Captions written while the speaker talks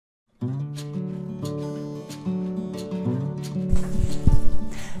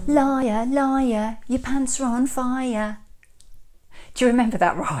Liar, liar, your pants are on fire. Do you remember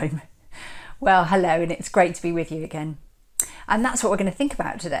that rhyme? Well, hello, and it's great to be with you again. And that's what we're going to think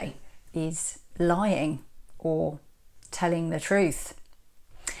about today, is lying or telling the truth.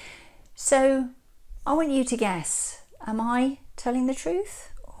 So I want you to guess, am I telling the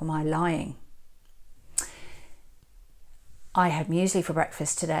truth or am I lying? I had muesli for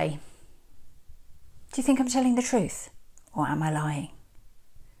breakfast today. Do you think I'm telling the truth or am I lying?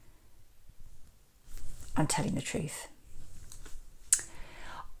 I'm telling the truth.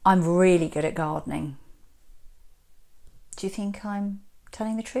 I'm really good at gardening. Do you think I'm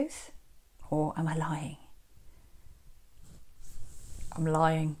telling the truth or am I lying? I'm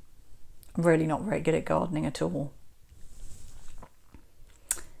lying. I'm really not very good at gardening at all.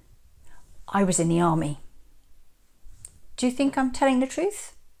 I was in the army. Do you think I'm telling the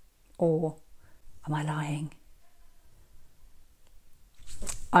truth or am I lying?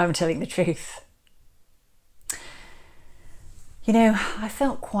 I'm telling the truth. You know, I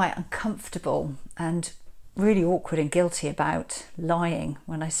felt quite uncomfortable and really awkward and guilty about lying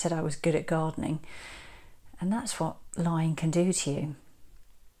when I said I was good at gardening. And that's what lying can do to you.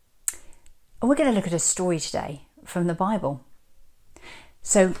 And we're going to look at a story today from the Bible.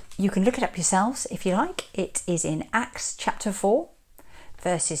 So you can look it up yourselves if you like. It is in Acts chapter 4,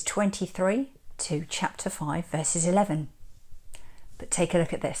 verses 23 to chapter 5, verses 11. But take a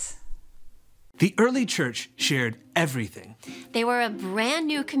look at this. The early church shared everything. They were a brand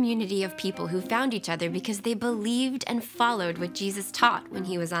new community of people who found each other because they believed and followed what Jesus taught when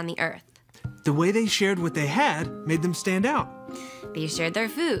he was on the earth. The way they shared what they had made them stand out. They shared their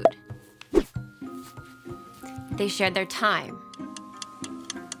food. They shared their time.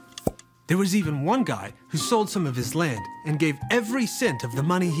 There was even one guy who sold some of his land and gave every cent of the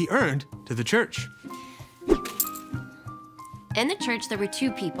money he earned to the church. In the church, there were two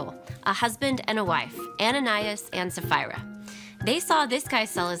people, a husband and a wife, Ananias and Sapphira. They saw this guy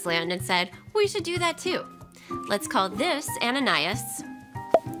sell his land and said, we should do that too. Let's call this Ananias.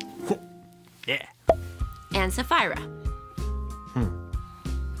 Yeah. And Sapphira.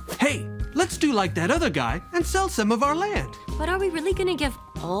 Hey, let's do like that other guy and sell some of our land. But are we really going to give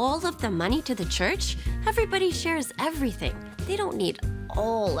all of the money to the church? Everybody shares everything. They don't need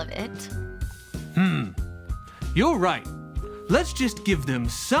all of it. You're right. Let's just give them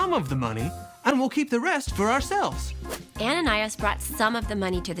some of the money and we'll keep the rest for ourselves. Ananias brought some of the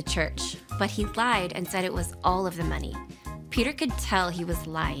money to the church, but he lied and said it was all of the money. Peter could tell he was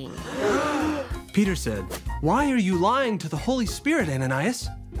lying. Peter said, "Why are you lying to the Holy Spirit, Ananias?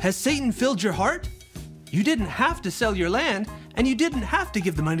 Has Satan filled your heart? You didn't have to sell your land, and you didn't have to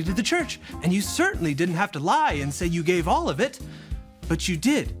give the money to the church, and you certainly didn't have to lie and say you gave all of it. But you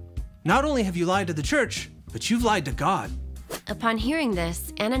did. Not only have you lied to the church, but you've lied to God." Upon hearing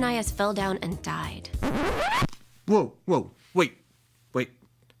this, Ananias fell down and died. Whoa, wait.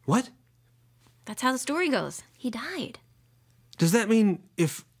 What? That's how the story goes. He died. Does that mean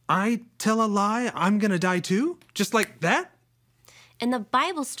if I tell a lie, I'm gonna die too? Just like that? In the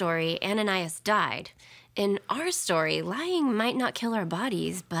Bible story, Ananias died. In our story, lying might not kill our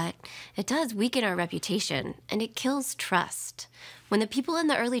bodies, but it does weaken our reputation, and it kills trust. When the people in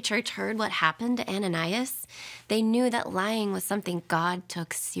the early church heard what happened to Ananias, they knew that lying was something God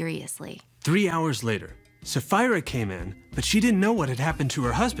took seriously. 3 hours later, Sapphira came in, but she didn't know what had happened to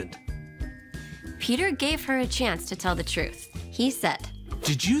her husband. Peter gave her a chance to tell the truth. He said,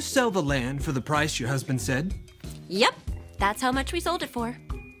 "Did you sell the land for the price your husband said?" "Yep, that's how much we sold it for."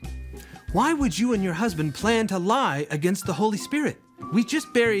 "Why would you and your husband plan to lie against the Holy Spirit? We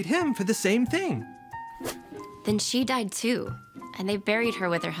just buried him for the same thing." Then she died too, and they buried her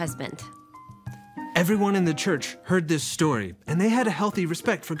with her husband. Everyone in the church heard this story, and they had a healthy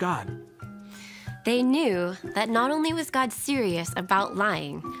respect for God. They knew that not only was God serious about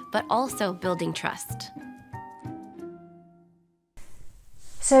lying, but also building trust.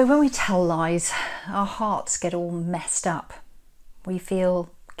 So when we tell lies, our hearts get all messed up. We feel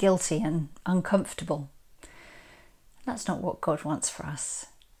guilty and uncomfortable. That's not what God wants for us.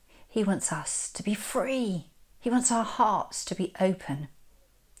 He wants us to be free. He wants our hearts to be open.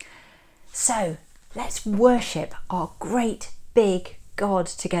 So let's worship our great big God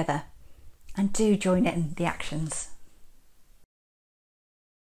together and do join in the actions.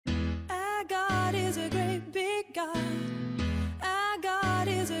 Our God is a great big God. Our God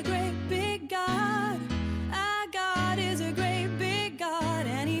is a great big God. Our God is a great big God,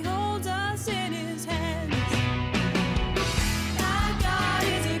 and He holds us in His hands. Our God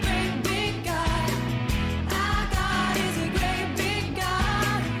is a great big God. Our God is a great big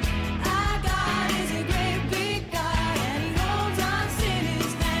God. Our God is a great big God, and He holds us in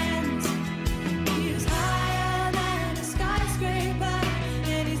His hands.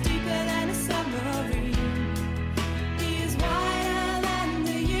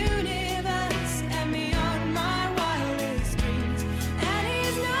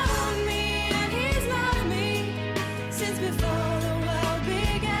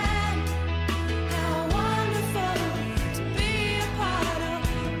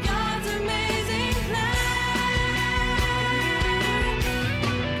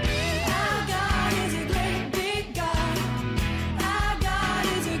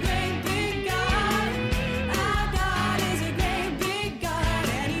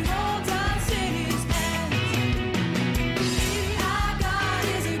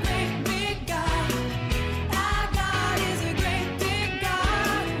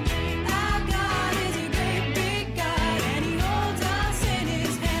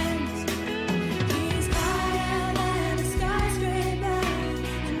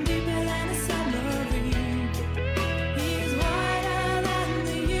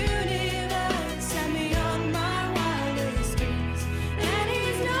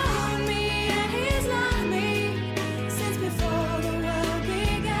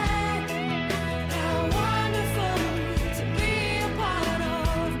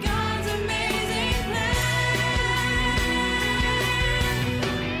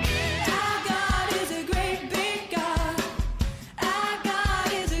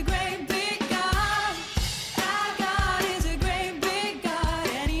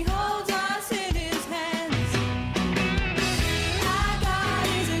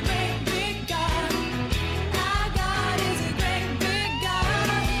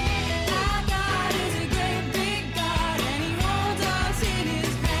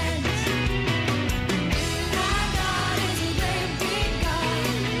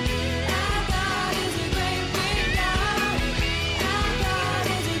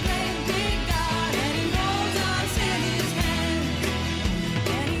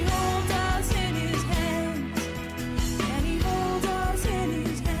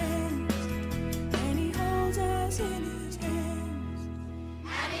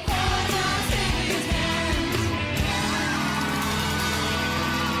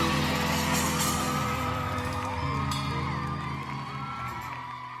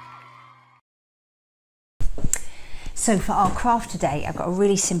 So for our craft today, I've got a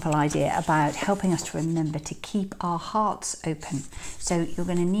really simple idea about helping us to remember to keep our hearts open. So you're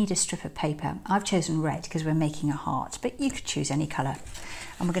going to need a strip of paper. I've chosen red because we're making a heart, but you could choose any colour.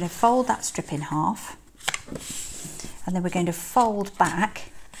 And we're going to fold that strip in half. And then we're going to fold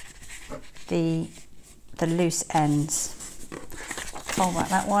back the loose ends. Fold back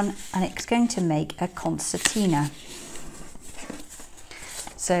that one, and it's going to make a concertina.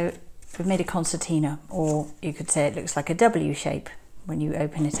 So we've made a concertina, or you could say it looks like a W shape when you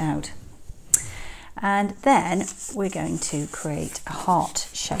open it out. And then we're going to create a heart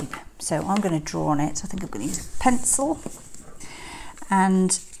shape. So I'm going to draw on it. So I think I'm going to use a pencil,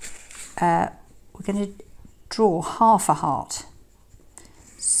 and we're going to draw half a heart.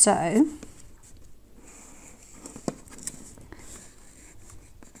 So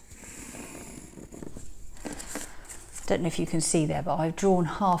don't know if you can see there, but I've drawn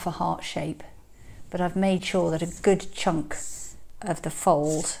half a heart shape, but I've made sure that a good chunk of the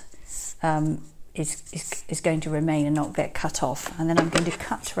fold is going to remain and not get cut off. And then I'm going to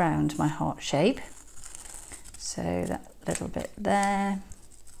cut round my heart shape. So that little bit there,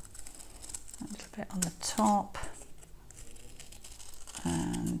 a little bit on the top,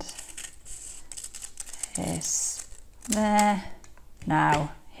 and this there.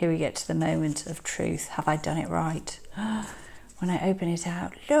 Now here we get to the moment of truth. Have I done it right? When I open it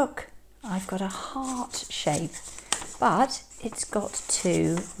out, look, I've got a heart shape, but it's got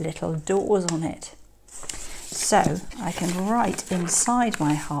two little doors on it. So I can write inside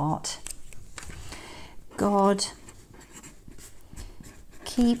my heart, God,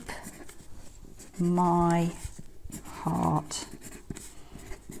 keep my heart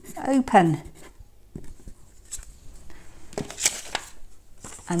open.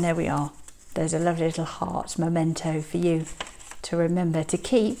 And there we are. There's a lovely little heart memento for you to remember to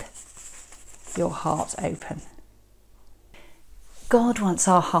keep your heart open. God wants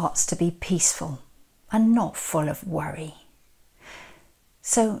our hearts to be peaceful and not full of worry.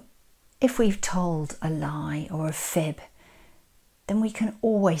 So if we've told a lie or a fib, then we can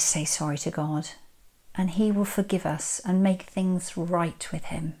always say sorry to God, and He will forgive us and make things right with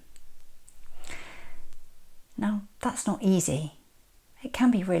Him. Now, that's not easy. It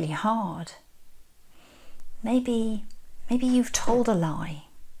can be really hard. Maybe you've told a lie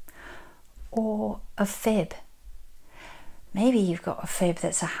or a fib. Maybe you've got a fib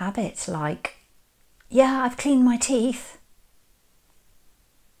that's a habit, like, yeah, I've cleaned my teeth.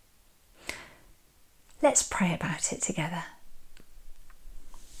 Let's pray about it together.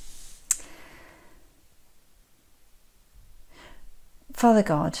 Father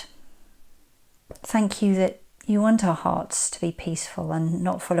God, thank you that you want our hearts to be peaceful and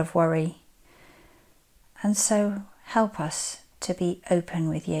not full of worry. And so help us to be open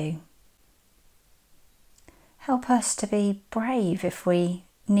with you. Help us to be brave if we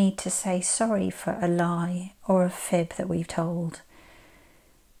need to say sorry for a lie or a fib that we've told.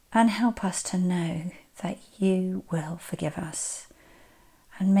 And help us to know that you will forgive us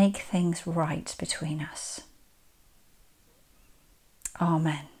and make things right between us.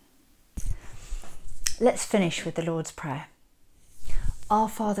 Amen. Let's finish with the Lord's Prayer. Our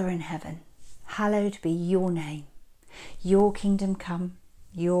Father in heaven, hallowed be your name. Your kingdom come,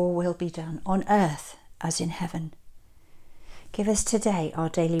 your will be done on earth as in heaven. Give us today our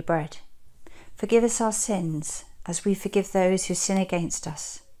daily bread. Forgive us our sins as we forgive those who sin against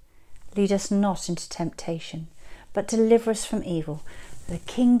us. Lead us not into temptation, but deliver us from evil. The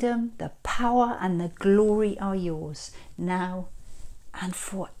kingdom, the power and the glory are yours, now and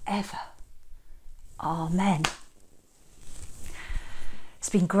forever. Amen. It's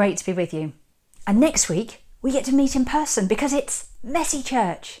been great to be with you. And next week we get to meet in person because it's Messy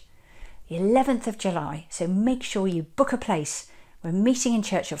Church, the 11th of July. So make sure you book a place. We're meeting in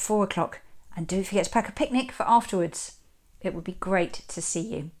church at 4 o'clock, and don't forget to pack a picnic for afterwards. It would be great to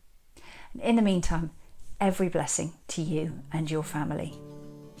see you. And in the meantime, every blessing to you and your family.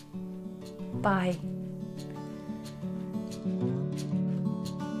 Bye.